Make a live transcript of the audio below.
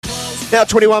Now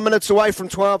 21 minutes away from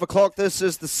 12 o'clock. This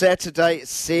is the Saturday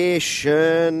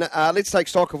session. Let's take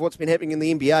stock of what's been happening in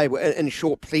the NBA. In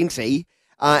short, plenty,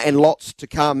 and lots to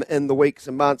come in the weeks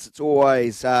and months. It's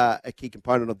always a key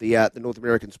component of the North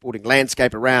American sporting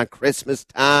landscape around Christmas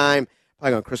time.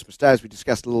 Playing on Christmas Day, as we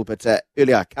discussed a little bit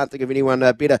earlier. I can't think of anyone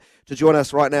better to join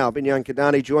us right now. Benyam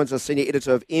Kidane joins us, senior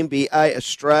editor of NBA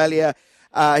Australia.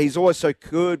 He's always so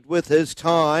good with his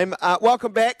time.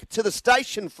 Welcome back to the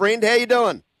station, friend. How you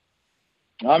doing?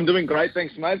 I'm doing great,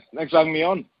 thanks, mate. Thanks for having me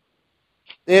on.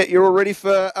 Yeah, you're all ready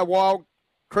for a wild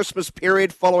Christmas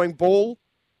period following ball?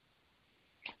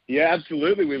 Yeah,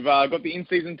 absolutely. We've got the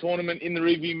in-season tournament in the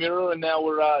rearview mirror, and now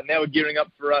we're gearing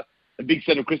up for a big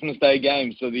set of Christmas Day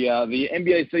games. So the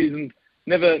NBA season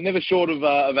never short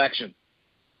of action.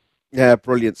 Yeah,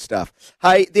 brilliant stuff.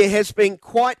 Hey, there has been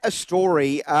quite a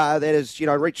story that has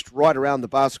reached right around the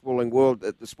basketballing world,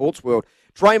 the sports world.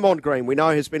 Draymond Green, we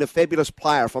know, has been a fabulous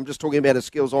player. If I'm just talking about his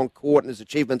skills on court and his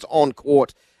achievements on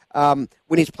court, when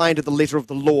he's playing to the letter of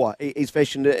the law, he's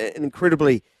fashioned an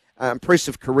incredibly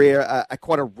impressive career,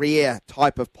 quite a rare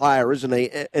type of player, isn't he,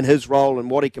 in his role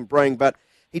and what he can bring. But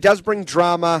he does bring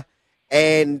drama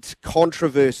and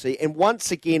controversy, and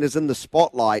once again is in the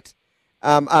spotlight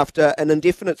after an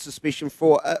indefinite suspension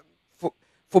for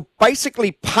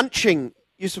basically punching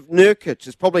Yusuf Nurkic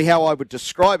is probably how I would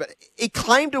describe it. He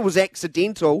claimed it was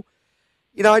accidental.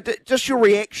 Just your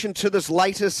reaction to this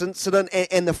latest incident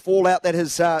and the fallout that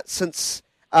has since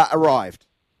arrived.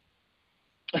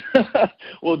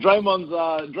 Well,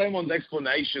 Draymond's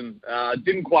explanation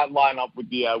didn't quite line up with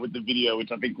the video,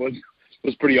 which I think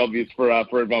was pretty obvious for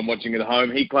everyone watching at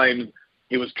home. He claims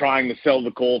he was trying to sell the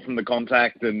call from the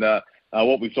contact, and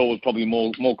what we saw was probably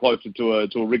more closer to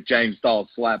a Rick James style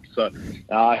slap. So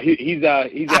he's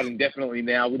out indefinitely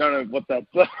now. We don't know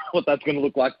what that's going to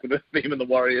look like for the team and the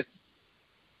Warriors.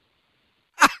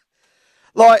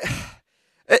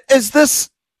 Is this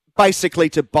basically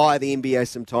to buy the NBA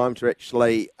some time to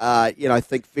actually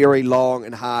think very long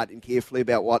and hard and carefully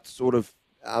about what sort of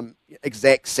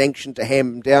exact sanction to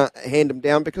hand him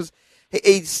down, because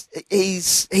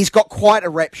he's got quite a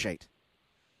rap sheet.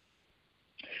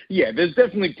 Yeah, there's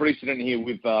definitely precedent here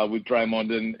with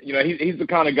Draymond, and he's the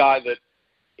kind of guy that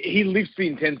he lifts the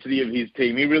intensity of his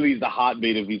team. He really is the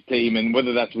heartbeat of his team, and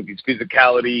whether that's with his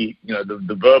physicality,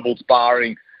 the verbal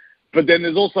sparring, but then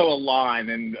there's also a line.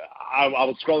 And I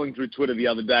was scrolling through Twitter the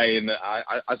other day, and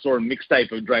I saw a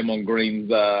mixtape of Draymond Green's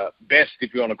best,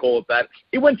 if you want to call it that.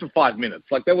 It went for 5 minutes.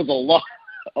 There was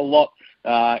a lot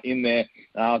in there.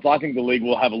 So I think the league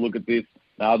will have a look at this.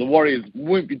 The Warriors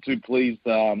won't be too pleased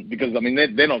because,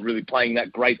 they're not really playing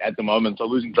that great at the moment. So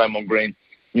losing Draymond Green,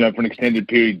 for an extended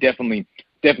period definitely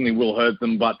will hurt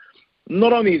them. But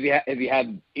not only has he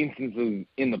had instances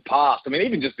in the past,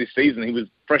 even just this season, he was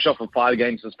fresh off a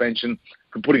 5-game suspension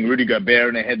for putting Rudy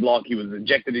Gobert in a headlock. He was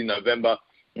ejected in November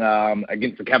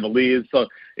against the Cavaliers. So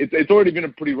it's already been a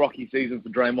pretty rocky season for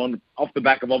Draymond, off the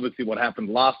back of obviously what happened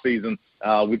last season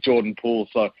with Jordan Poole.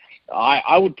 So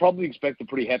I would probably expect a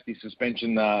pretty hefty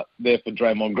suspension there for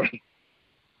Draymond Green.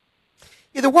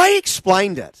 Yeah, the way he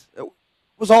explained it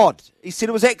was odd. He said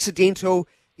it was accidental.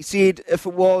 He said if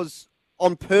it was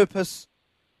on purpose,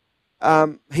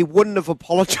 he wouldn't have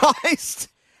apologised.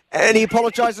 And he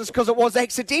apologises because it was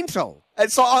accidental.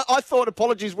 And so I thought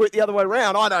apologies worked the other way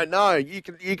around. I don't know. You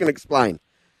can explain.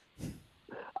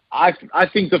 I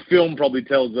think the film probably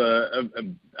tells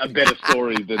a better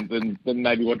story than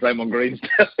maybe what Draymond Green's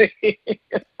telling.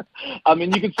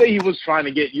 You can see he was trying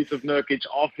to get Yusuf Nurkic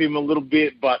off him a little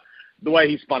bit, but the way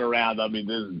he spun around,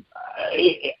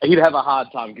 he'd have a hard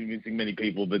time convincing many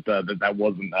people that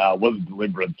wasn't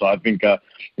deliberate. So I think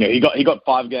he got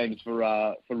 5 games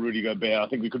for Rudy Gobert. I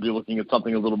think we could be looking at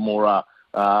something a little more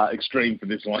extreme for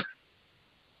this one.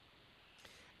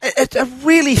 It's a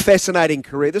really fascinating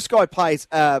career. This guy plays,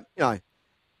 a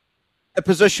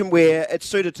position where it's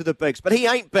suited to the bigs, but he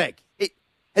ain't big.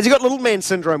 Has he got little man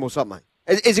syndrome or something?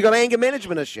 Has he got anger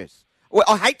management issues? Well,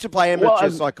 I hate to play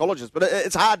amateur psychologist, but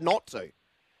it's hard not to.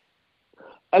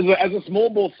 As a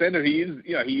small ball center, he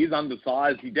is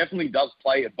undersized. He definitely does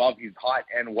play above his height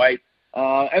and weight.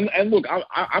 And look,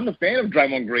 I'm a fan of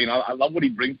Draymond Green. I love what he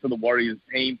brings to the Warriors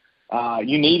team.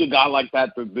 You need a guy like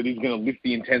that is going to lift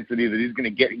the intensity, that is going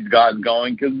to get his guys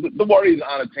going, because the Warriors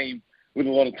aren't a team with a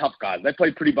lot of tough guys. They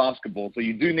play pretty basketball, so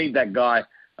you do need that guy,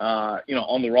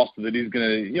 on the roster that is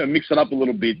going to, mix it up a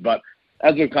little bit. But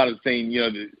as we've kind of seen,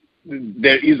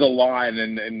 there is a line,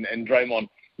 and Draymond,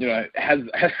 has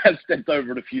stepped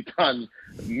over it a few times,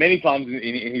 many times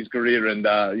in his career, and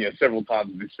several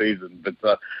times this season. But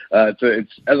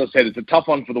it's as I said, it's a tough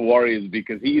one for the Warriors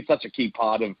because he is such a key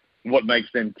part of what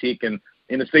makes them tick, and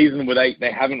in a season where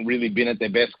they haven't really been at their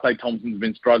best. Klay Thompson's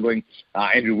been struggling.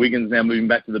 Andrew Wiggins now moving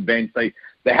back to the bench. They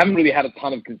haven't really had a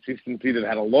ton of consistency. They've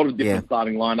had a lot of different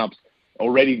starting lineups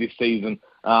already this season,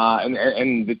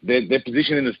 and their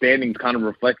position in the standings kind of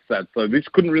reflects that. So this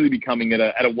couldn't really be coming at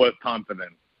a worse time for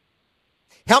them.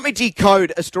 Help me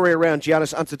decode a story around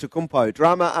Giannis Antetokounmpo.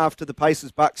 Drama after the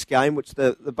Pacers-Bucks game, which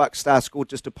the Bucks star scored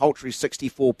just a paltry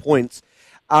 64 points,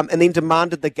 and then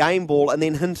demanded the game ball and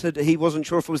then hinted he wasn't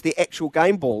sure if it was the actual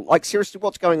game ball. Like, seriously,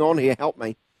 what's going on here? Help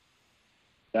me.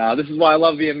 This is why I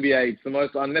love the NBA. It's the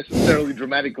most unnecessarily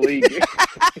dramatic league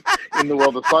in the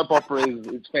world. The soap opera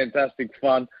is fantastic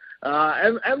fun.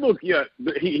 And look,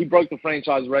 he broke the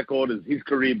franchise record as his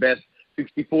career best.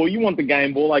 64. You want the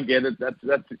game ball, I get it.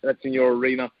 That's in your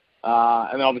arena.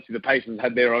 And obviously the Pacers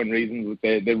had their own reasons with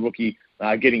their rookie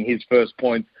getting his first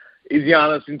points. Is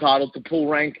Giannis entitled to pull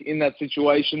rank in that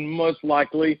situation? Most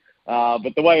likely.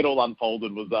 But the way it all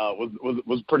unfolded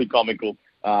was pretty comical.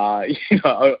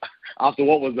 After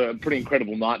what was a pretty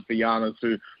incredible night for Giannis,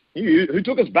 who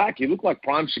took us back. He looked like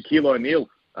prime Shaquille O'Neal.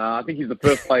 I think he's the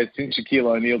first player since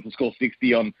Shaquille O'Neal to score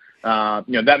 60 on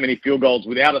that many field goals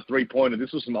without a three-pointer.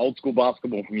 This was some old-school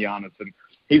basketball from Giannis, and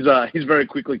he's very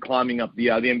quickly climbing up the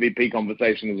MVP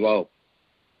conversation as well.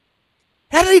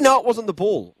 How did he know it wasn't the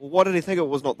ball? Or why did he think it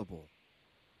was not the ball?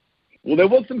 Well, there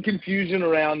was some confusion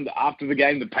around after the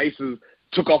game. The Pacers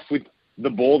took off with the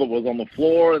ball that was on the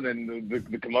floor, and then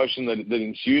the commotion that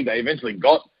ensued. They eventually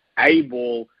got a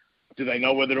ball. Do they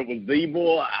know whether it was the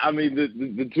ball? I mean,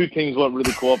 the two teams weren't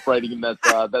really cooperating in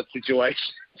that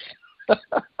situation.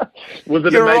 Was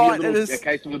it a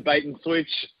case of a bait and switch?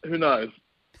 Who knows?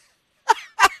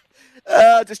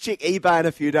 Just check eBay in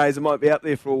a few days. It might be up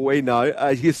there for all we know.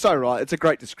 You're so right. It's a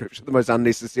great description. The most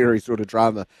unnecessary sort of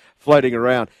drama floating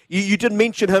around. You did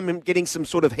mention him getting some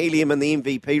sort of helium in the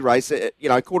MVP race.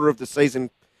 A quarter of the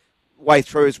season way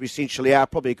through as we essentially are.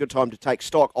 Probably a good time to take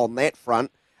stock on that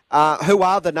front. Who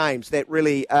are the names that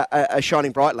really are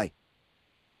shining brightly?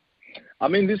 I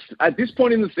mean, at this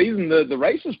point in the season, the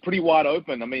race is pretty wide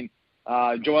open. I mean,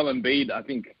 Joel Embiid, I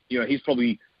think, he's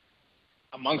probably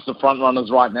amongst the front runners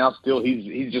right now. Still,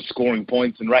 he's just scoring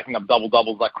points and racking up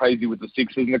double-doubles like crazy with the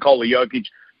Sixers. Nikola Jokic,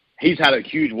 he's had a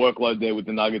huge workload there with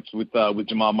the Nuggets, with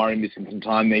Jamal Murray missing some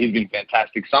time there. He's been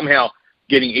fantastic, somehow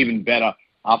getting even better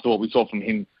after what we saw from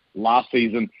him last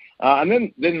season.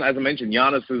 And then, as I mentioned,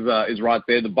 Giannis is right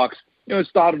there. The Bucks,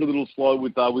 started a little slow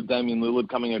with Damian Lillard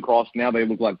coming across. Now they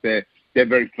look like they're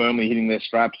very firmly hitting their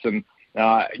straps. And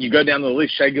you go down the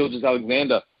list, Shai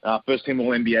Gilgeous-Alexander, first team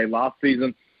All-NBA last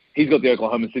season. He's got the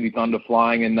Oklahoma City Thunder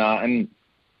flying. And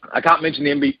I can't mention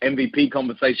the MVP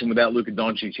conversation without Luka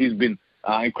Doncic. He's been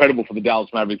incredible for the Dallas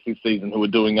Mavericks this season, who are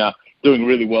doing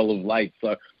really well of late.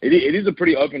 So it is a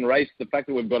pretty open race. The fact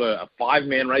that we've got a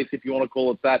five-man race, if you want to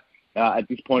call it that, at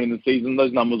this point in the season,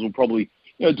 those numbers will probably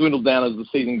dwindle down as the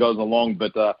season goes along.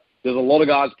 But there's a lot of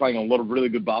guys playing a lot of really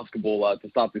good basketball to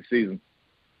start this season.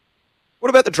 What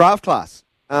about the draft class?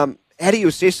 How do you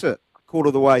assess it quarter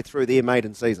of the way through their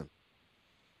maiden season?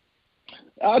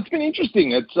 It's been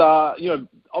interesting. It's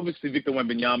obviously Victor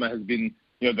Wembanyama has been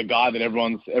the guy that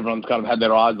everyone's kind of had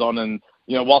their eyes on, and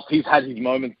whilst he's had his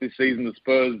moments this season, the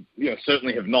Spurs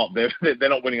certainly have not. They're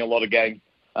not winning a lot of games,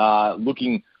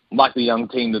 looking like the young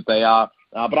team that they are.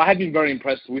 But I have been very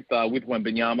impressed with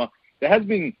Wembanyama. There has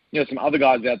been some other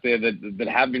guys out there that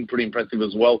have been pretty impressive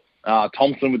as well.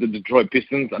 Thompson with the Detroit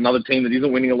Pistons, another team that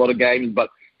isn't winning a lot of games, but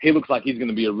he looks like he's going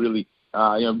to be a really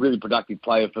productive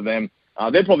player for them.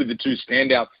 They're probably the two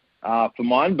standouts for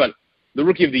mine, but the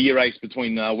Rookie of the Year race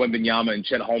between Wembanyama and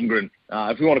Chet Holmgren,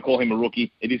 if we want to call him a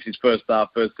rookie, it is his first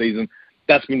season.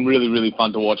 That's been really, really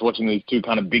fun to watching these two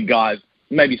kind of big guys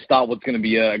maybe start what's going to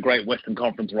be a great Western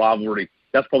Conference rivalry.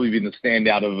 That's probably been the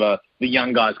standout of the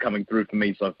young guys coming through for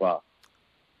me so far.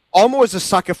 I'm always a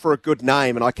sucker for a good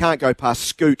name, and I can't go past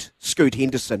Scoot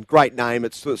Henderson. Great name.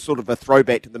 It's sort of a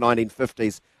throwback to the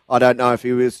 1950s. I don't know if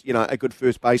he was, a good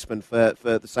first baseman for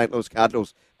the St. Louis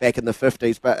Cardinals back in the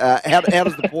 50s. But how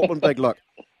does the Portland big look?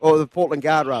 Or the Portland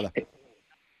guard, rather?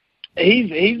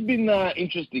 He's been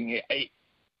interesting. He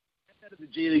out of the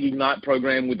G League Ignite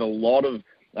program with a lot of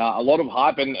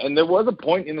hype, and there was a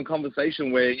point in the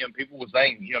conversation where people were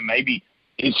saying, maybe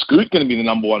is Scoot going to be the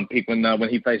number one pick when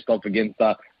he faced off against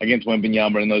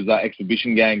Wembanyama in those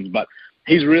exhibition games? But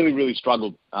he's really, really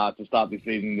struggled to start this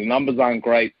season. The numbers aren't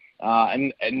great.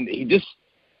 And he just,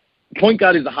 point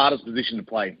guard is the hardest position to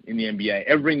play in the NBA.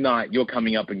 Every night you're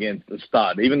coming up against a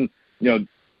stud. Even,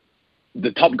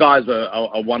 the top guys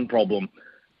are one problem.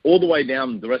 All the way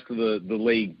down the rest of the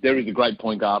league, there is a great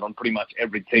point guard on pretty much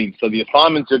every team. So the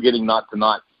assignments you're getting night to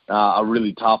night are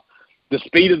really tough. The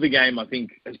speed of the game, I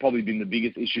think, has probably been the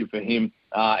biggest issue for him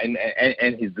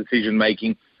and his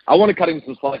decision-making. I want to cut him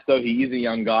some slack, though. He is a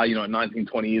young guy, at 19,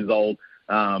 20 years old.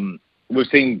 We've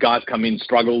seen guys come in,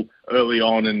 struggle early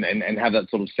on and have that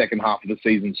sort of second half of the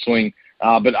season swing.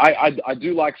 But I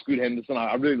do like Scoot Henderson.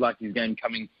 I really like his game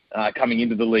coming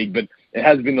into the league. But it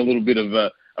has been a little bit of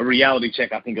a reality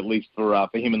check, I think, at least for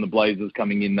him and the Blazers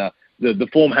coming in. The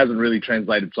form hasn't really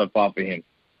translated so far for him.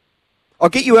 I'll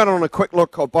get you out on a quick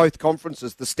look of both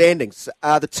conferences, the standings.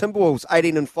 The Timberwolves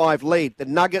 18-5 lead. The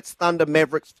Nuggets, Thunder,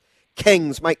 Mavericks,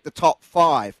 Kings make the top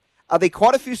 5. Are there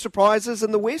quite a few surprises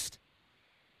in the West?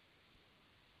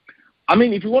 I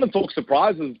mean, if you want to talk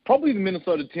surprises, probably the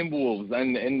Minnesota Timberwolves.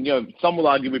 And some will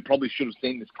argue we probably should have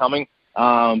seen this coming.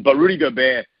 But Rudy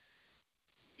Gobert,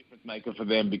 difference maker for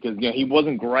them because, he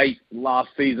wasn't great last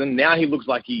season. Now he looks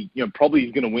like he, probably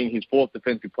is going to win his 4th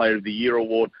Defensive Player of the Year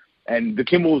award. And the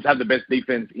Timberwolves have the best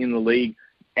defense in the league.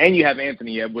 And you have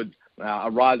Anthony Edwards, a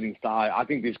rising star. I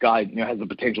think this guy, has the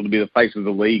potential to be the face of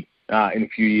the league in a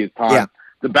few years' time. Yeah.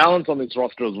 The balance on this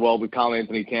roster as well with Karl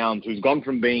Anthony Towns, who's gone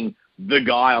from being the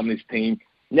guy on this team.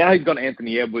 Now he's got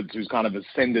Anthony Edwards, who's kind of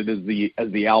ascended as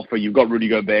the alpha. You've got Rudy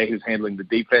Gobert, who's handling the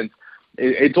defense.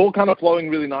 It's all kind of flowing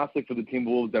really nicely for the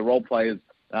Timberwolves. Their role players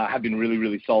have been really,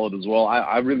 really solid as well.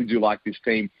 I really do like this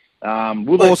team.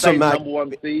 Will they stay number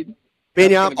 1 seed?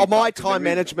 Benyam, my time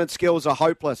management skills are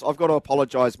hopeless. I've got to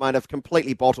apologise, mate. I've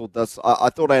completely bottled this. I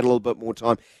thought I had a little bit more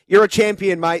time. You're a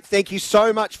champion, mate. Thank you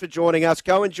so much for joining us.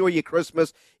 Go enjoy your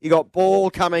Christmas. You got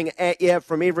ball coming at you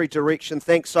from every direction.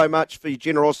 Thanks so much for your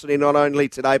generosity, not only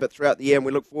today but throughout the year, and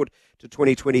we look forward to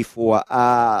 2024.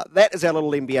 That is our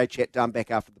little NBA chat done. Back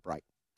after the break.